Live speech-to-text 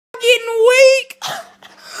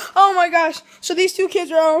my gosh. So these two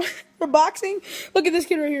kids are boxing. Look at this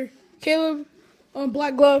kid right here. Caleb,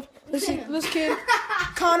 black glove. This kid,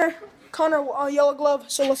 Connor, yellow glove.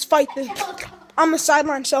 So let's fight this. I'm the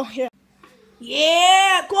sideline, so yeah.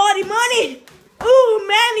 Yeah, quality money. Ooh,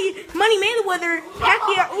 Money Mayweather. Heck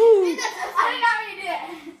yeah. Ooh.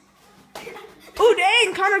 Ooh,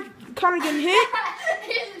 dang. Connor getting hit.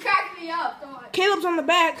 He's cracking me up. Come on. Caleb's on the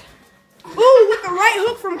back. Ooh, with the right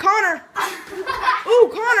hook from Connor. Ooh,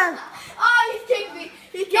 Connor. Oh, he's kicking me.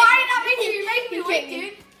 He's kicking me. You're making me weak,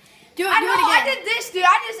 dude. Do it again. I did this, dude.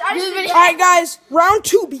 I just did. All right, guys. Round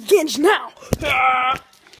 2 begins now.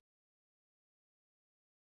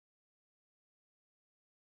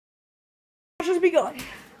 Has begun.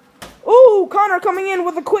 Ooh, Connor coming in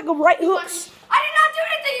with a quick right hooks. I did not do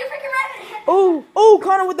anything. You're freaking right. Ooh,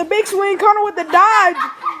 Connor with the big swing. Connor with the dodge.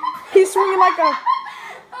 He's swinging like a. I'm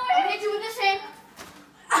gonna hit you with this hand.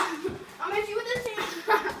 I'm gonna hit you with this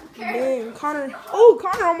hand. Dang, Connor. Oh,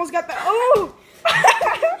 Connor almost got that. Oh.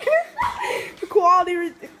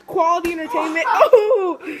 quality entertainment.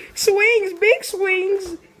 Oh, swings, big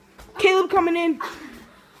swings. Caleb coming in.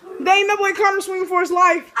 Dang, that boy Connor swinging for his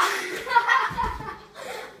life.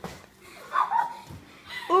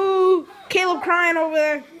 Ooh, Caleb crying over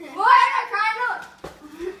there. Boy, I'm not crying. Look.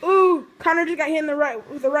 Ooh, Connor just got hit in the right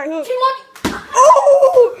with the right hook. Too lucky.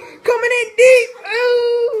 Ooh, coming in deep.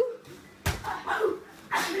 Ooh.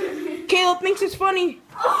 Caleb thinks it's funny.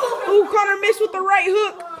 Ooh, Connor missed with the right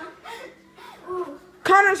hook.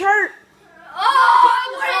 Connor's hurt.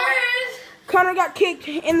 Oh, what is? Connor got kicked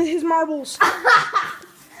in his marbles.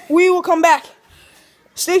 We will come back.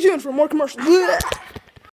 Stay tuned for more commercials.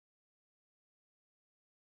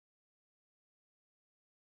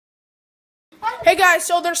 Hey guys,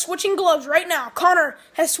 so they're switching gloves right now. Connor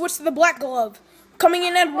has switched to the black glove, coming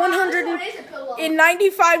in at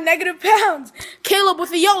 195 negative pounds. Caleb with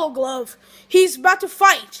the yellow glove. He's about to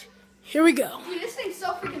fight. Here we go. Dude, this thing's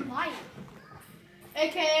so freaking light.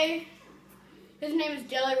 AKA, his name is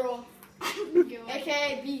Jelly Roll.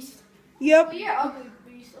 AKA Beast. Yep. Oh, you're ugly,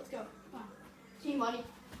 Beast. Let's go. Come on. Team money.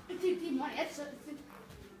 Team money. That's it.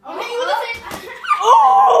 I'm hitting you with this thing.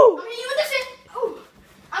 Oh! I'm hitting you with this thing. Oh!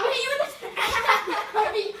 I'm hitting you with this thing.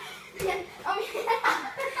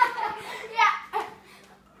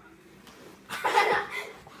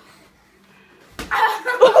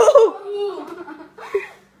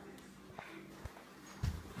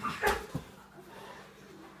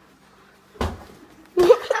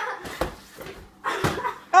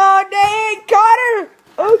 Oh, dang, Connor!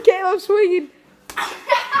 Oh, Caleb's swinging.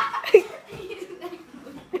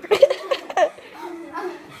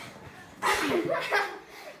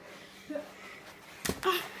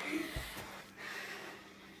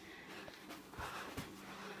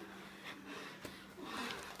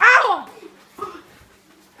 Ow!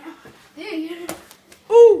 Dude.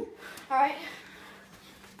 Ooh! Alright.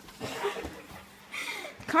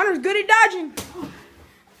 Connor's good at dodging.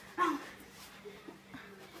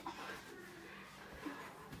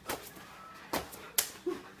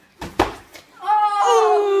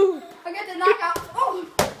 Oh! I got the knockout. Oh!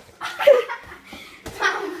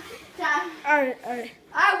 Time. Alright.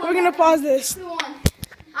 We're gonna pause this. 2-1.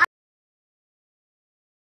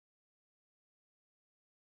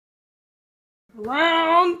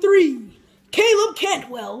 Round 3. Caleb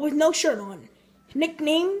Cantwell with no shirt on.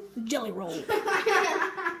 Nickname Jelly Roll.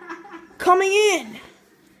 Coming in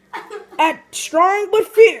at strong but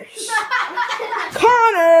fierce.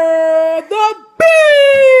 Connor the Beast!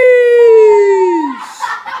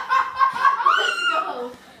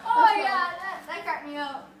 Oh my god, that cracked me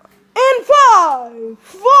up. And 5,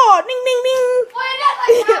 4, ding ding ding. Wait, that's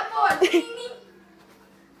like round 4. Ding, ding.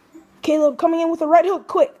 Caleb coming in with a right hook,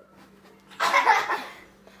 quick.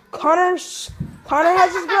 Connor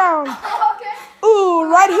has his ground. Oh, okay.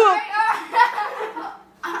 Ooh, right hook.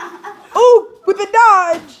 Ooh, with the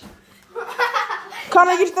dodge.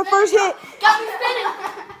 Connor gets the first hit. Got me spinning.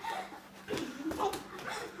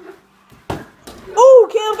 Ooh,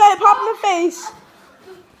 Caleb got hit pop in the face.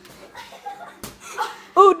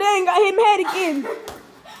 Ooh, dang, got hit in the head again.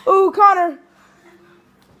 Ooh, Connor.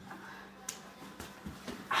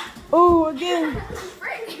 Ooh, again.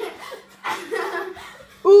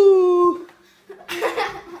 Ooh.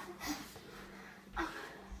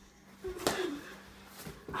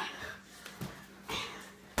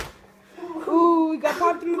 Ooh, he got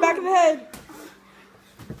popped in the back of the head.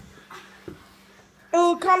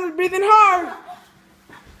 Ooh, Connor's breathing hard.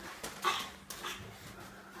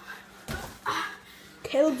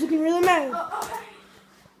 Caleb's looking really mad.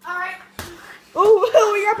 Alright. Ooh,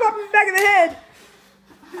 we got popped in the back of the head.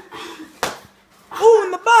 Ooh,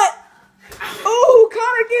 in the butt. Ooh,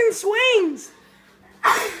 Connor getting swept.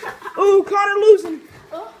 Connor losing.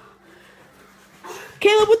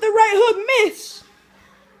 Caleb with the right hook, miss.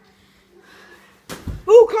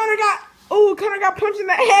 Connor got punched in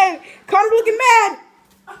the head. Connor looking mad.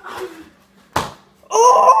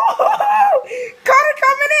 Oh, Connor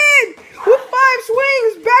coming in with 5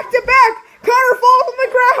 swings back to back. Connor falls on the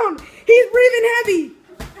ground. He's breathing heavy.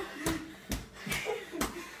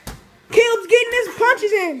 Caleb's getting his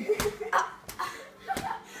punches in.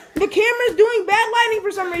 The camera's doing bad lighting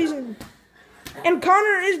for some reason. And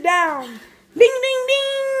Connor is down. Ding, ding,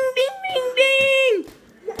 ding, ding, ding, ding.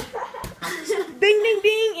 Ding, ding,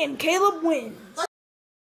 ding, and Caleb wins.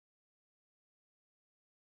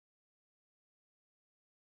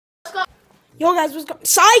 Yo guys, what's going on?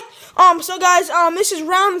 Psych! So guys, this is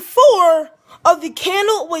round 4 of the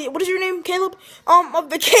what is your name, Caleb? Of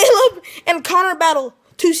the Caleb and Connor battle.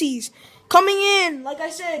 2 C's. Coming in, like I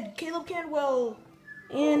said, Caleb Cantwell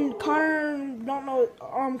and Connor, don't know,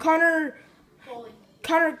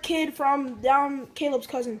 Connor Kid from down Caleb's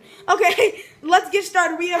cousin. Okay, let's get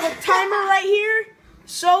started. We have a timer right here.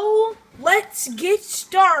 So, let's get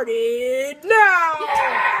started now.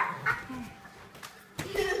 Yeah.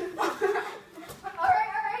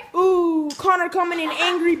 Ooh, Connor coming in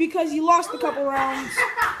angry because he lost a couple rounds.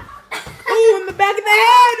 Ooh, in the back of the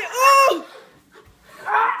head. Ooh!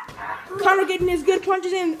 Connor getting his good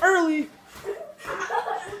punches in early.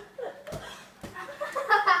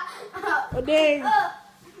 Oh, dang.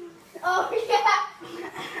 Oh, yeah.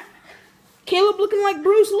 Caleb looking like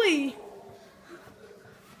Bruce Lee.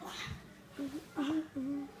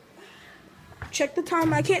 Check the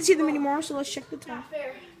time. I can't see them anymore, so let's check the time. Not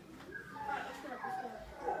fair.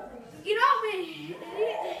 Get off me,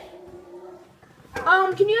 idiot.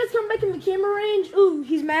 Can you guys come back in the camera range? Ooh,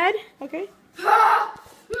 he's mad. Okay.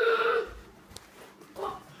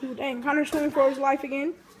 Ooh, dang, Connor's swimming for his life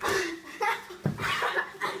again.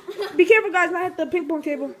 Be careful, guys. I hit the ping pong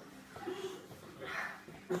table.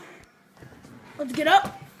 Let's get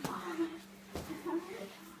up.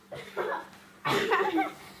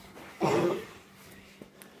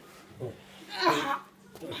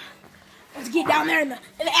 Let's get down there in the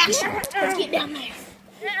action. Let's get down there.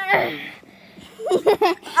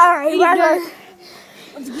 All right,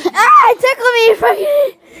 Tickle me,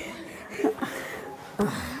 fucking.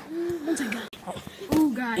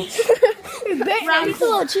 Ooh, guys. He's a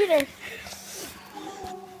little cheater.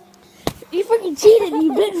 You fucking cheated.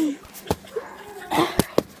 You bit me.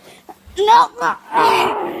 No.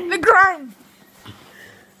 The grind.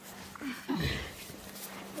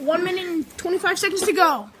 1 minute and 25 seconds to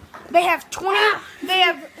go. They have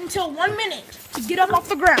until 1 minute to get up off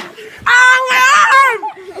the ground. Ah, my arm!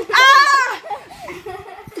 Ah!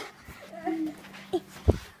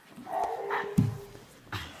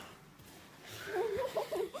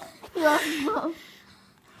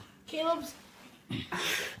 Caleb's.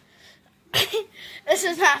 This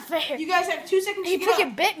is not fair. You guys have 2 seconds to He get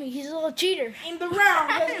fucking up bit me. He's a little cheater. in the round.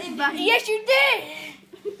 Yes, you did.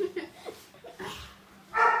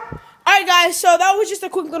 Alright guys, so that was just a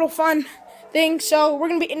quick little fun thing. So we're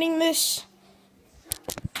gonna be ending this.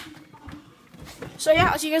 So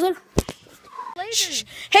yeah, I'll see you guys later.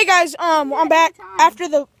 Hey guys, I'm back after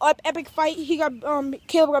the epic fight. Caleb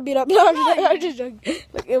got beat up. No, I'm just joking.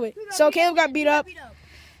 Look, wait. So Caleb got beat up.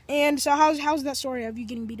 And so how's that story of you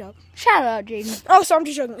getting beat up? Shout out, Jaden. Oh, so I'm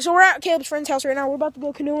just joking. So we're at Caleb's friend's house right now. We're about to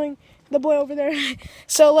go canoeing. The boy over there.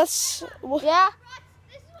 So let's. Yeah. This is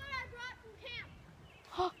what I brought from camp.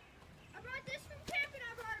 I brought this from camp and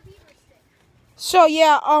I brought a beaver stick. So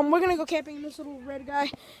yeah, we're gonna go camping in this little red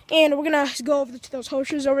guy, and we're gonna go over to those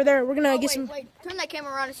horseshoes over there. We're gonna get some. Wait. Turn that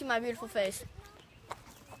camera around and see my beautiful face.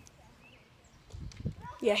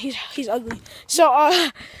 Yeah, he's ugly. So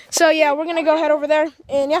yeah, we're gonna go head over there,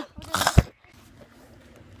 and yeah.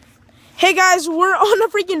 Hey guys, we're on a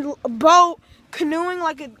freaking boat canoeing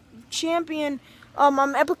like a champion.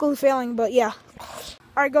 I'm epically failing, but yeah.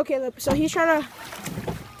 All right, go Caleb. So he's trying to.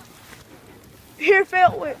 Here,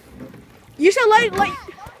 fail. Wait. You said like.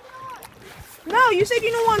 No, you said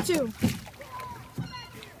you didn't want to.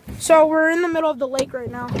 So we're in the middle of the lake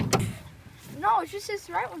right now. No, it's just his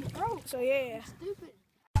right on his throat. So yeah. Stupid.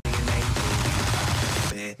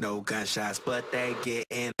 No gunshots, but they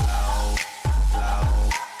getting low.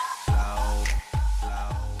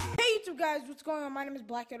 Hey YouTube guys, what's going on? My name is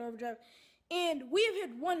Black Cat Overdrive, and we have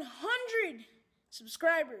hit 100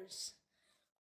 subscribers.